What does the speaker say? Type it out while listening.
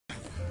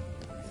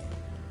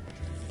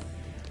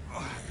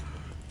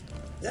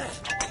No,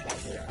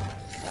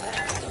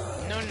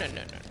 no, no,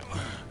 no,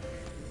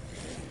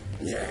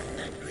 no.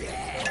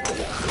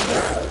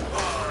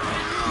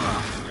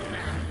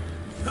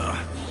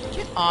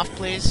 Get off,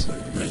 please. I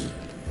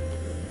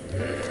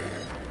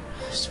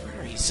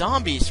swear, these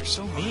zombies are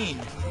so mean.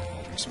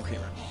 Drink some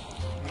creamer.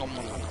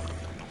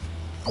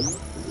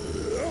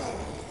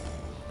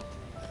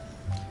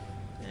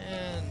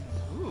 And,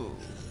 ooh,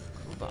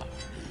 crowbar.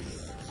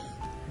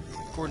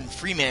 Gordon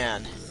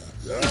Freeman.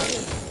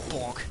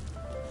 Bonk.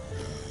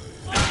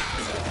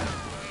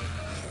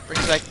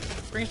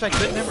 Brings back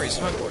good memories,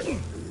 huh, Gordon?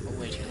 Oh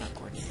wait, you're not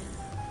Gordon.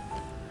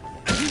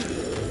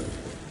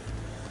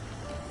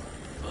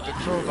 The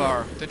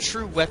crowbar, the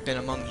true weapon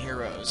among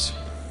heroes.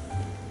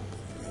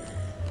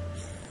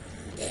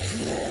 I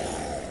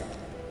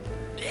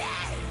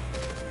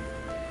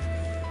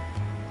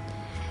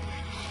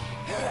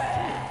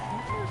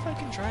wonder if I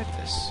can drive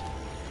this.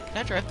 Can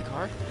I drive the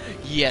car?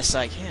 Yes,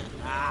 I can.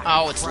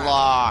 Oh, it's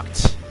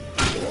locked.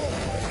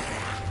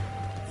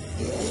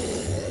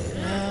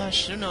 I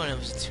should have known it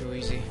was too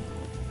easy.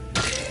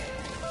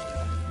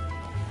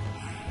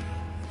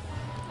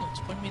 Oh, it's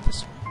pointing me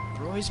this way.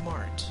 Roy's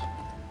Mart.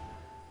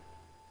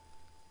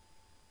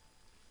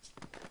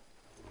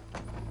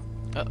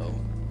 Uh-oh.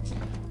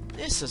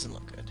 This doesn't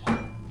look good.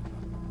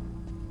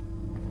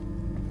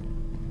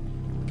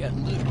 Got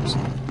loot.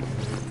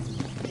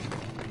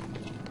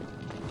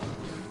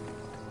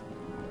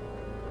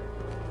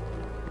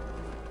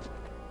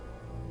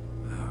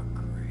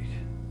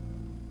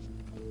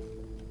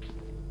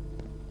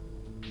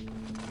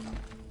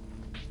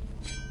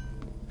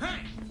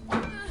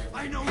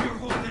 I know you're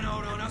holding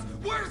out on us.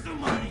 Where's the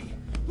money?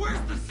 Where's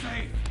the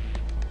safe?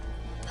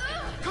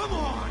 Come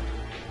on!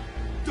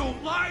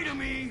 Don't lie to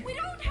me! We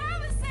don't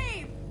have a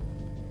safe!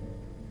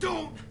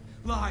 Don't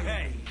lie!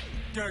 Hey,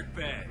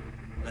 dirtbag,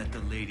 let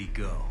the lady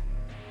go.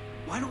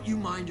 Why don't you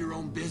mind your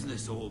own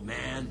business, old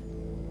man?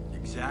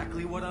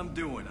 Exactly what I'm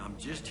doing. I'm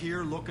just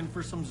here looking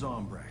for some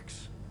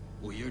Zombrex.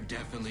 Well, you're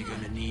definitely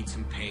gonna need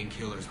some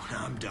painkillers when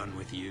I'm done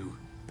with you.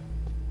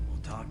 Well,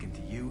 talking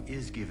to you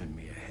is giving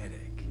me a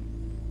headache.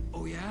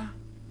 Oh, yeah?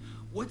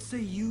 What say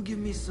you give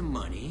me some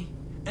money,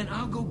 and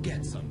I'll go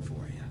get some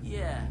for you?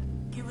 Yeah,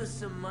 give us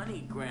some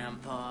money,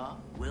 Grandpa.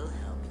 We'll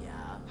help you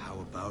out.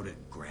 How about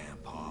it,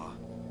 Grandpa?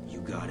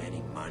 You got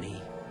any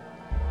money?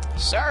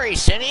 Sorry,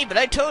 Cindy, but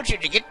I told you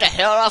to get the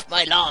hell off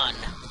my lawn.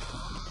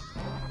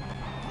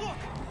 Look!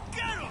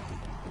 Get him!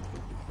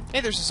 Hey,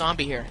 there's a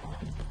zombie here.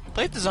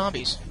 Play with the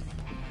zombies.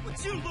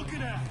 What you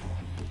looking at?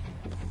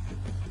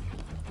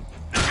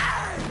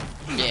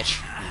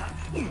 Bitch.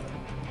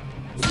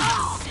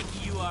 Sick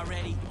of you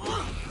already.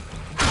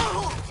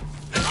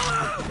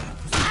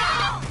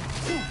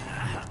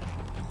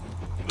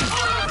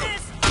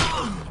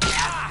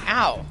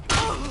 Ow.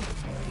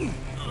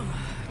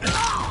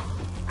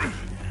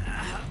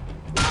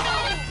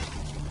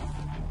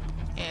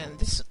 And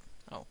this...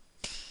 Oh.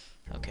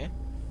 Okay.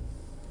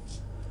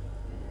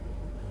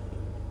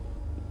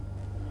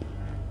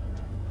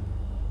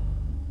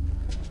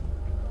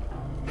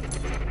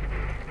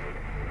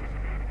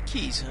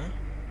 Keys, huh?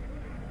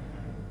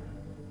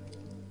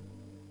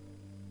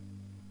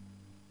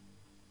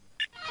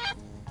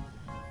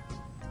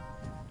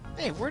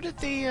 Hey, where did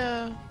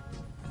the,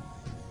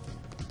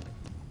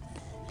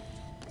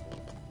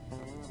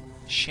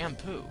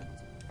 shampoo?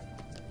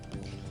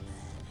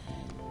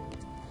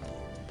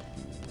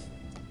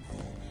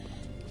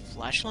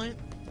 Flashlight?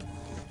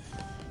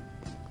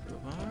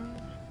 Crowbar?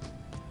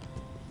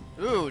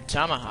 Ooh,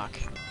 tomahawk.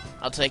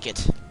 I'll take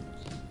it.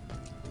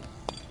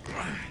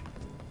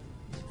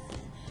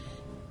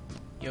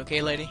 You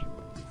okay, lady?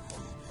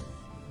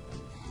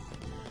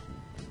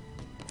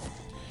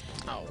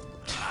 Oh.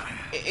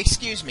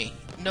 Excuse me.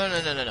 No,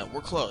 no, no, no, no.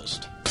 We're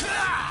closed.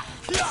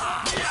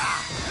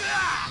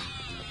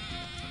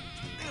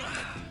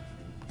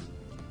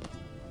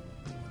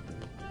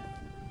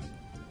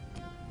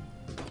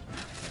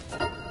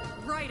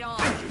 Right on.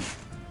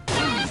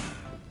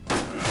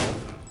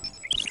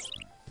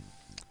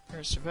 There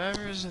are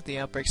survivors of the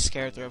outbreak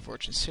scattered throughout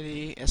Fortune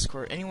City.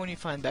 Escort anyone you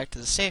find back to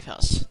the safe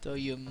house, though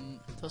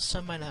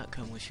some might not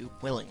come with you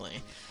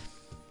willingly.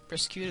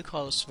 Press Q to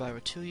call the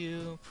survivor to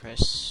you.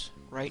 Press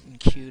right and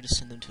Q to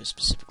send them to a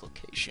specific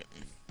location.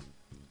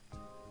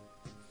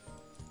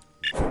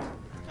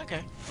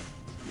 Okay.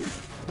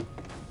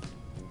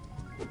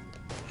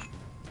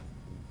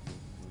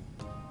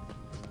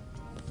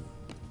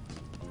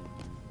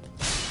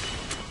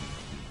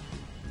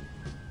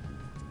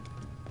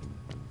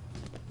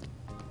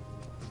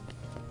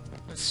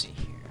 Let's see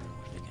here.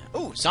 What do we got?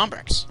 Oh,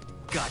 Zombrex.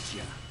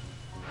 Gotcha.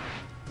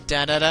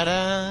 Da da da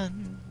da.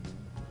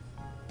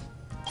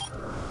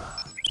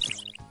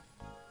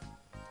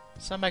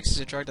 Zombrex is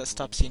a drug that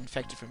stops the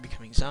infected from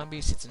becoming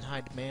zombies. It's in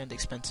high demand,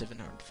 expensive,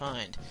 and hard to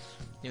find.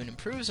 New and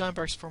improved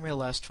Zombrex formula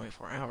lasts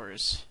 24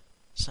 hours.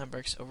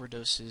 Zombrex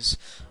overdoses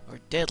are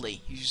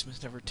deadly. Users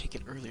must never take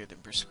it earlier than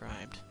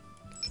prescribed.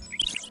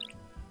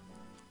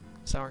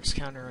 Zombrex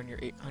counter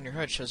on your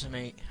HUD shows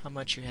how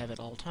much you have at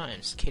all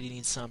times. Katie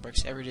needs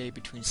Zombrex every day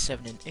between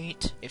 7 and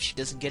 8. If she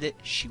doesn't get it,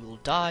 she will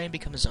die and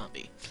become a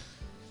zombie.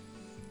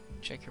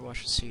 Check your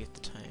watch to see at the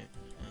time.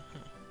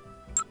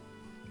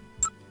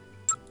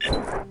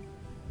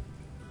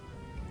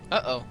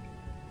 Uh-oh.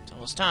 It's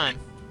almost time.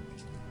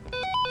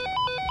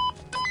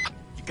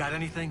 You got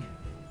anything?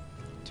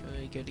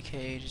 Totally good to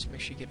K. Just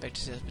make sure you get back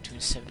to Seth between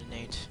 7 and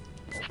 8.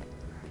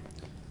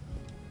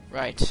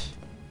 Right.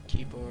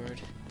 Keyboard.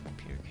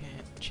 Computer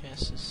cat.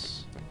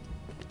 Chassis.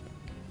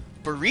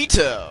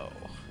 Burrito!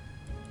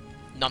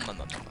 Nom nom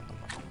nom nom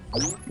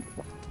nom nom.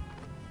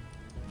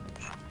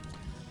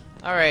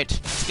 Alright,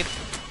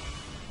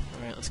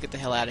 let's get the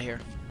hell out of here.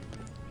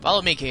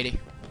 Follow me, Katie.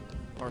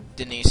 Or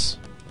Denise.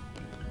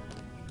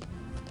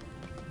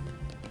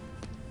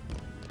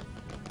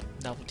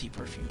 Novelty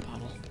perfume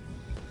bottle.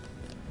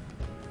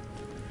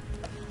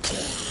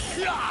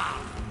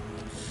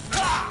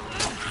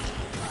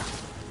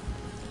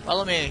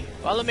 Follow me!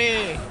 Follow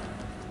me!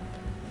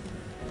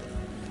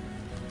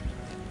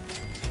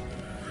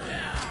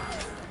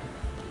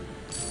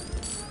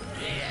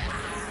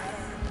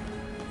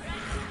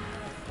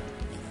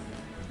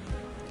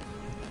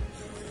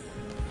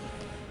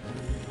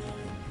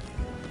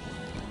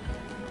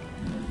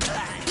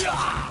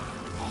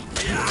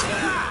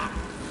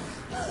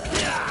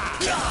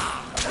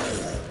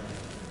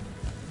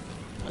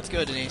 Let's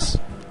go, Denise.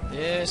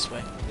 This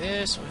way.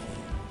 This way.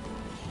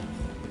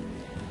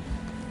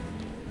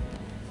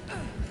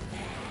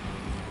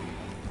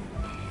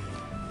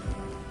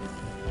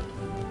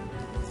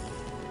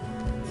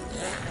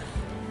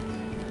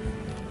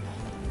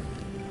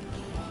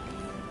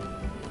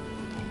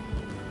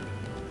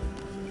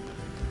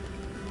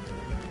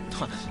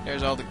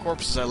 There's all the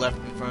corpses I left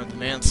in front of the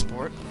man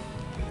sport.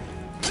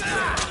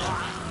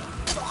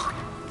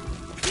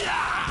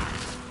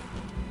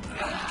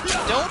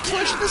 Don't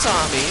push the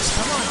zombies,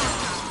 come on.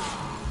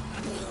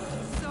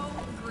 So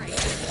great.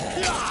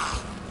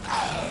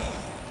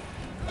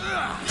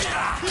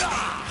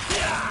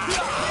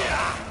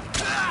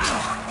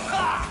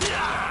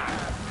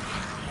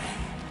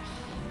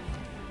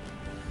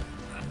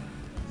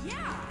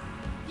 Yeah.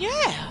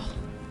 Yeah!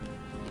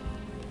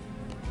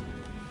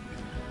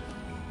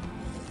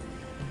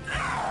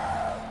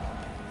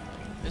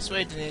 This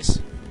way, Denise.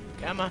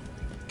 Come on.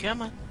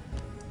 Come on.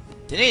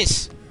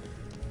 Denise!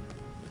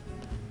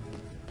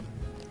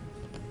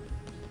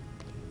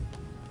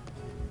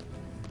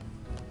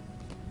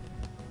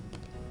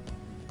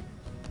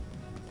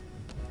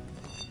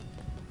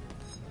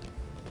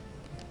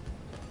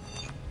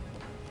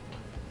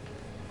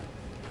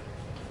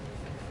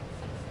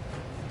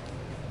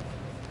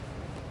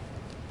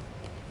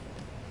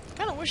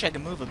 Kinda wish I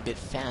could move a bit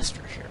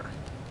faster here.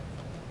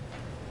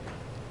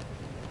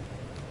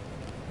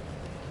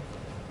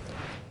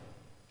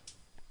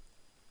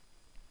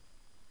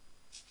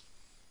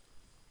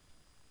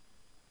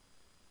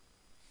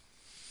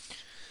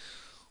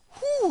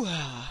 Whew.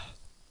 I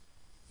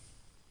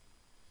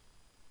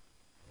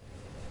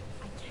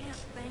can't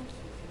thank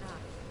you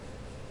enough.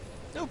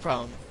 No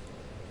problem.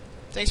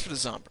 Thanks for the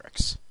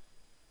Zombrex.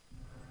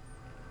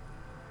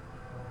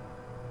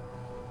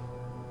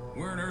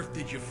 Where on earth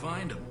did you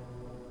find him?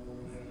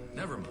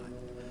 Never mind.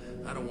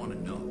 I don't want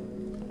to know.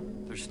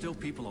 There's still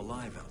people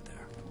alive out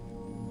there.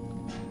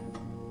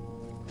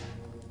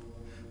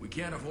 We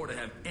can't afford to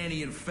have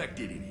any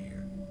infected in here.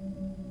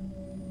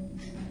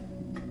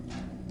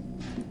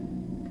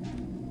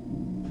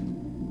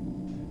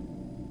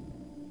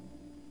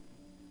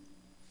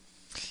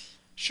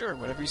 Sure,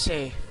 whatever you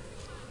say.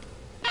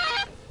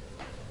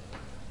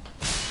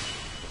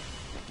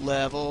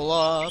 Level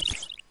up!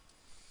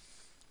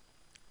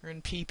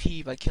 Earn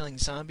PP by killing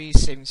zombies,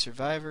 saving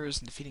survivors,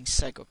 and defeating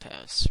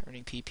psychopaths.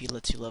 Earning PP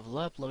lets you level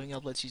up, leveling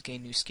up lets you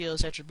gain new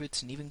skills,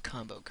 attributes, and even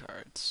combo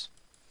cards.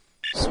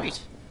 Sweet.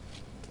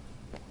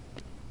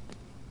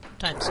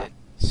 Time's it.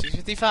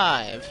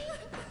 6:55.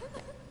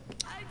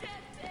 I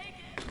can't take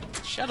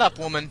it. Shut up,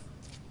 woman.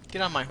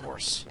 Get on my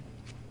horse.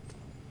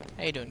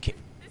 How you doing, kid?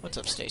 What's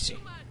up, Stacy?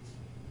 Too much.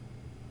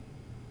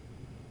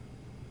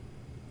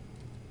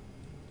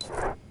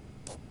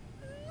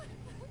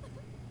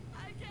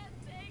 I can't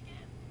take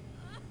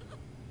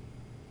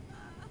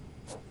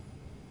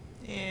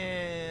it.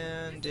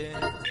 And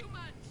Too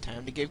much.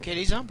 time to give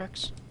Katie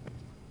Zombrex.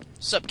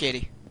 Sup,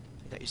 Katie?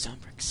 I got you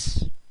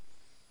Zombrex.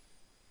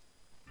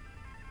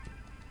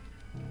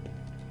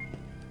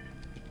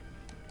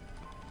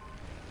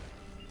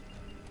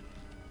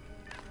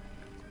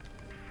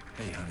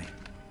 Hey, honey.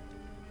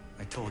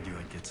 I told you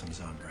I'd get some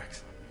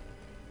Zombrex.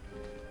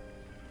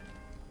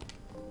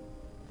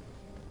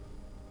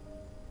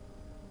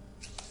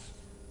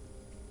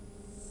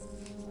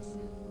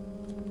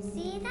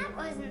 See, that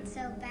wasn't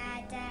so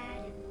bad,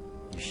 Dad.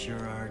 You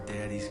sure are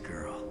Daddy's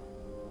girl.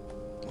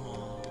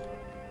 Aww.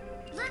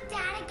 Look,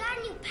 Dad, I got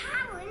a new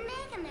power in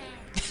Mega Man.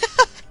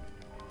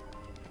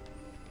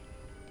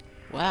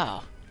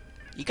 Wow.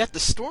 You got the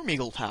Storm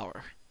Eagle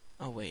power.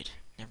 Oh, wait.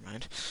 Never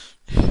mind.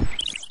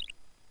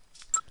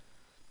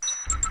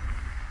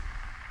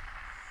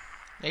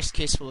 Next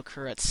case will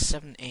occur at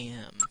 7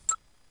 a.m.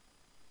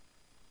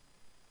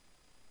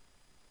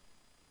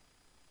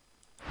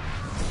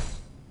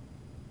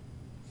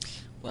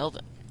 Well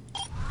then.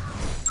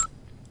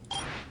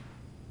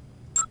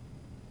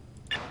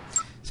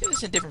 Save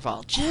this in a different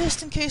file,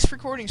 just in case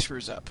recording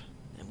screws up.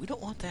 And we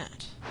don't want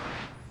that.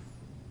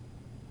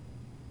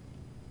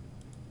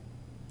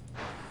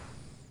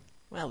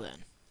 Well then.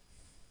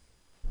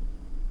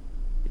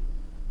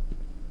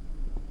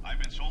 I've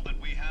been told that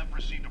we have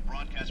received a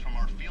broadcast from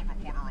our field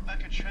reporter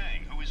Rebecca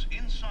Chang, who is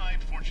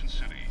inside Fortune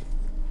City.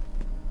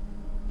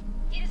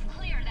 It is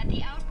clear that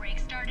the outbreak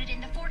started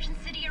in the Fortune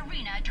City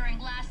arena during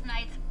last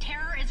night's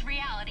Terror is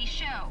Reality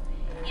show.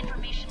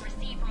 Information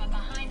received from a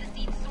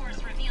behind-the-scenes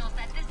source reveals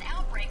that this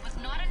outbreak was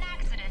not an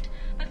accident,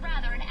 but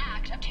rather an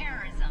act of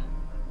terrorism.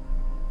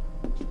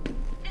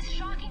 This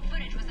shocking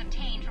footage was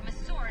obtained from a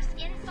source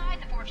inside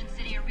the Fortune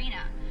City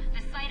arena,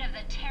 the site of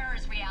the Terror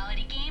is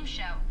Reality game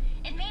show.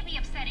 It may be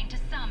upsetting to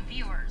some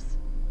viewers.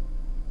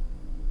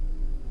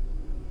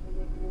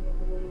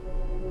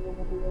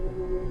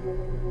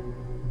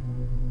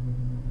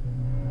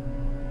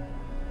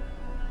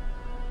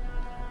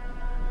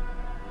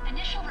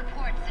 Initial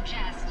reports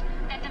suggest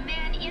that the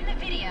man in the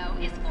video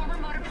is former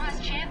motocross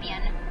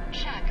champion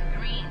Chuck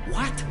Green.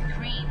 What?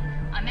 Green,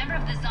 a member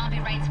of the zombie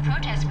rights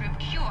protest group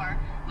Cure,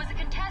 was a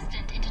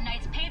contestant in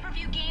tonight's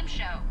pay-per-view game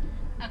show.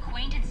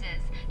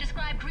 Acquaintances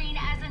describe Green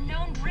as a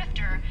known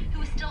drifter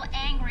who is still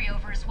angry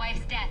over his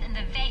wife's death in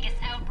the Vegas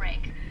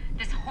outbreak.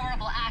 This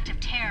horrible act of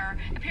terror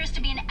appears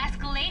to be an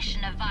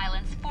escalation of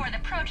violence for the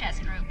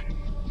protest group.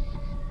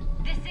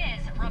 This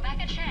is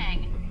Rebecca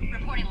Chang,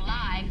 reporting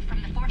live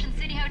from the Fortune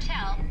City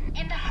Hotel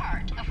in the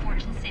heart of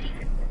Fortune City.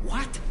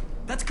 What?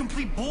 That's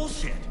complete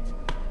bullshit.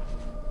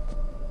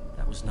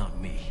 That was not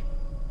me.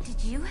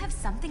 Did you have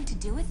something to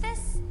do with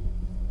this?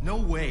 No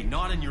way,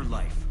 not in your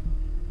life.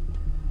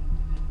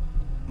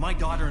 My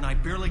daughter and I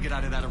barely get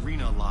out of that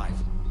arena alive.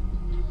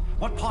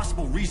 What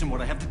possible reason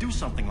would I have to do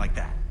something like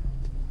that?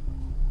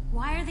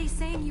 Why are they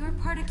saying you were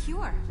part of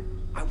Cure?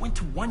 I went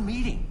to one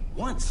meeting,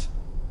 once.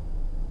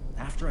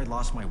 After I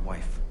lost my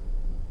wife.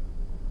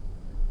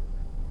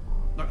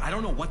 Look, I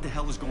don't know what the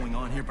hell is going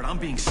on here, but I'm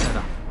being set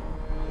up.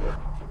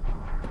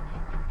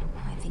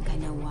 I think I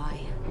know why.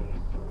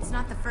 It's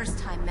not the first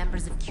time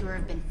members of Cure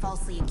have been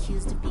falsely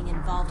accused of being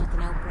involved with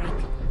an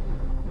outbreak.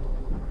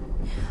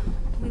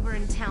 We were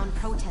in town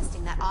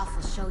protesting that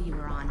awful show you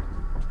were on.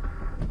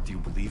 Do you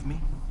believe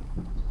me?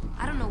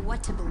 I don't know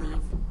what to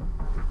believe.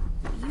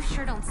 But you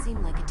sure don't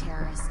seem like a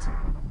terrorist.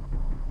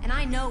 And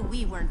I know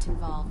we weren't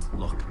involved.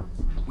 Look,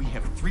 we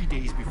have 3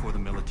 days before the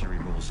military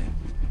rolls in.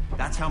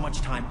 That's how much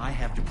time I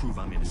have to prove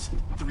I'm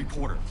innocent. The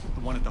reporter,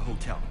 the one at the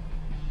hotel.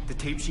 The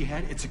tape she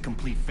had, it's a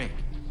complete fake.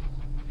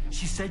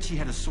 She said she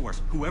had a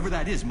source. Whoever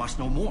that is must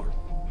know more.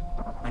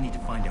 I need to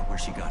find out where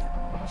she got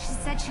it. She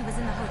said she was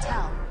in the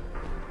hotel.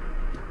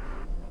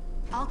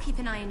 I'll keep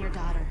an eye on your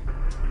daughter.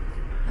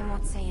 I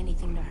won't say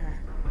anything to her.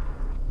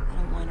 I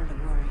don't want her to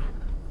worry.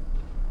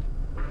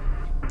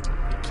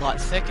 The plot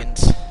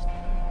thickens.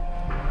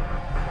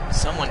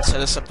 Someone set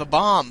us up the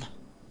bomb.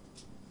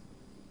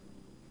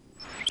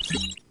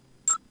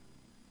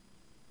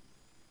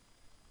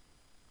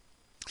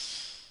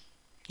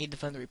 Need to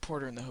find the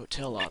reporter in the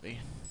hotel lobby.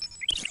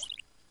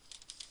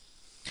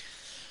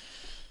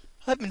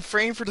 I've been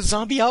framed for the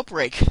zombie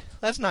outbreak.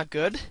 That's not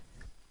good.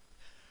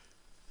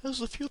 I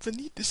also feel the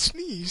need to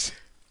sneeze.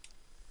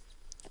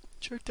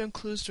 Track down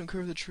clues to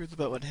uncover the truth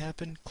about what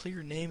happened, clear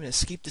your name, and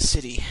escape the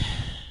city.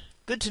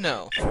 Good to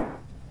know.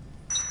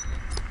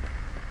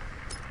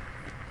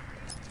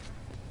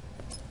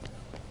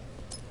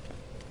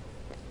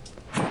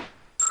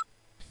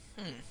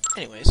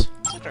 Anyways,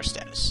 let's look at our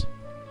status.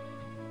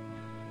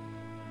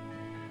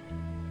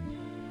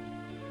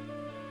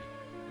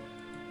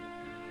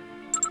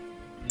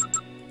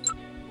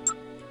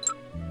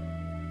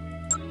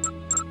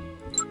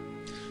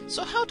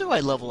 So how do I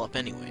level up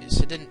anyways?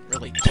 It didn't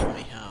really tell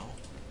me how.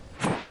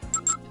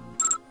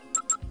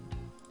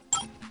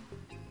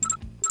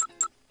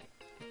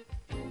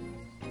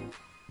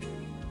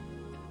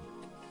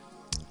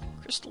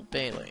 Crystal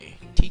Bailey,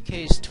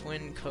 TK's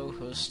twin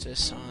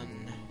co-hostess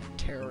on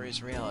Terror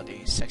is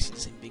Reality, Sexy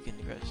Doesn't Begin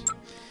to Grow.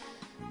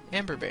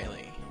 Amber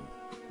Bailey.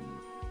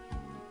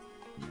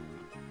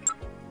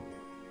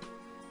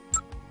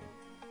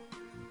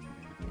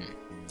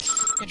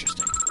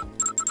 Interesting.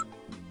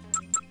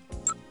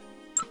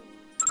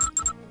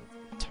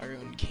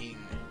 Tyrone King.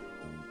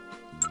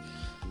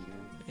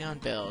 Leon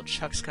Bell,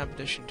 Chuck's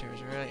competition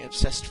terms. Really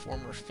obsessed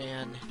former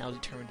fan, now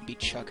determined to beat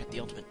Chuck at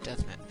the ultimate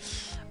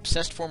deathmatch.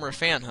 Obsessed former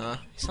fan, huh?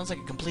 He sounds like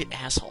a complete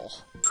asshole.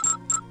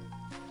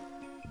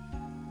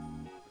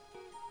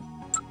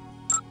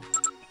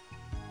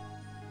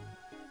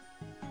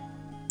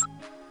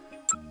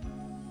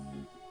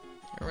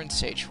 Aaron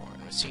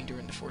Sagehorn was seen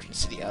during the Fortune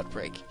City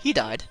outbreak. He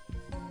died.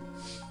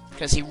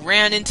 Because he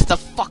ran into the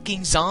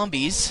fucking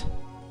zombies.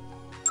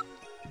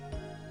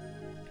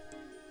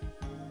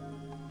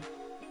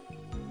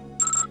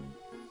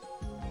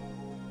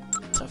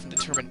 Tough and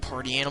determined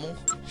party animal.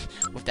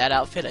 With that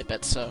outfit, I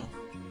bet so.